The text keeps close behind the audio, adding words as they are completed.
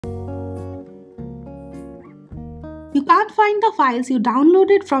you can't find the files you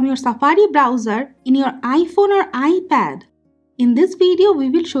downloaded from your Safari browser in your iPhone or iPad. In this video, we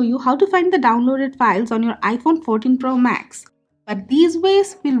will show you how to find the downloaded files on your iPhone 14 Pro Max. But these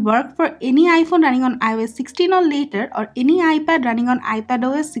ways will work for any iPhone running on iOS 16 or later or any iPad running on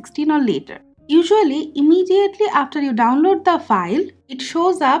iPadOS 16 or later. Usually, immediately after you download the file, it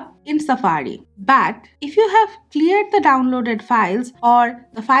shows up in Safari. But if you have cleared the downloaded files or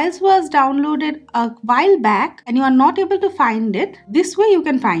the files was downloaded a while back and you are not able to find it, this way you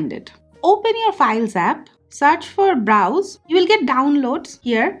can find it. Open your Files app, search for Browse. You will get Downloads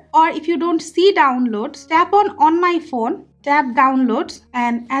here, or if you don't see Downloads, tap on My Phone, tap Downloads,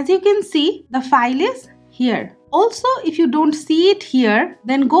 and as you can see, the file is here. Also, if you don't see it here,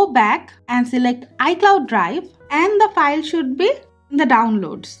 then go back and select iCloud Drive and the file should be in the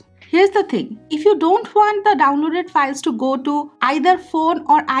downloads. Here's the thing, if you don't want the downloaded files to go to either phone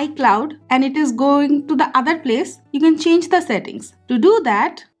or iCloud and it is going to the other place, you can change the settings. To do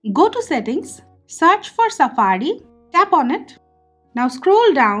that, go to Settings, search for Safari, tap on it. Now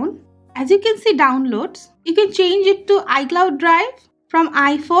scroll down. As you can see Downloads, you can change it to iCloud Drive from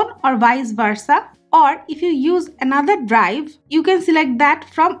iPhone or vice versa. Or if you use another drive, you can select that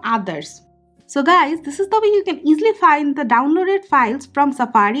from Others. So guys, this is the way you can easily find the downloaded files from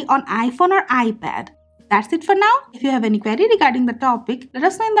Safari on iPhone or iPad. That's it for now. If you have any query regarding the topic, let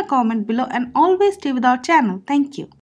us know in the comment below and always stay with our channel. Thank you.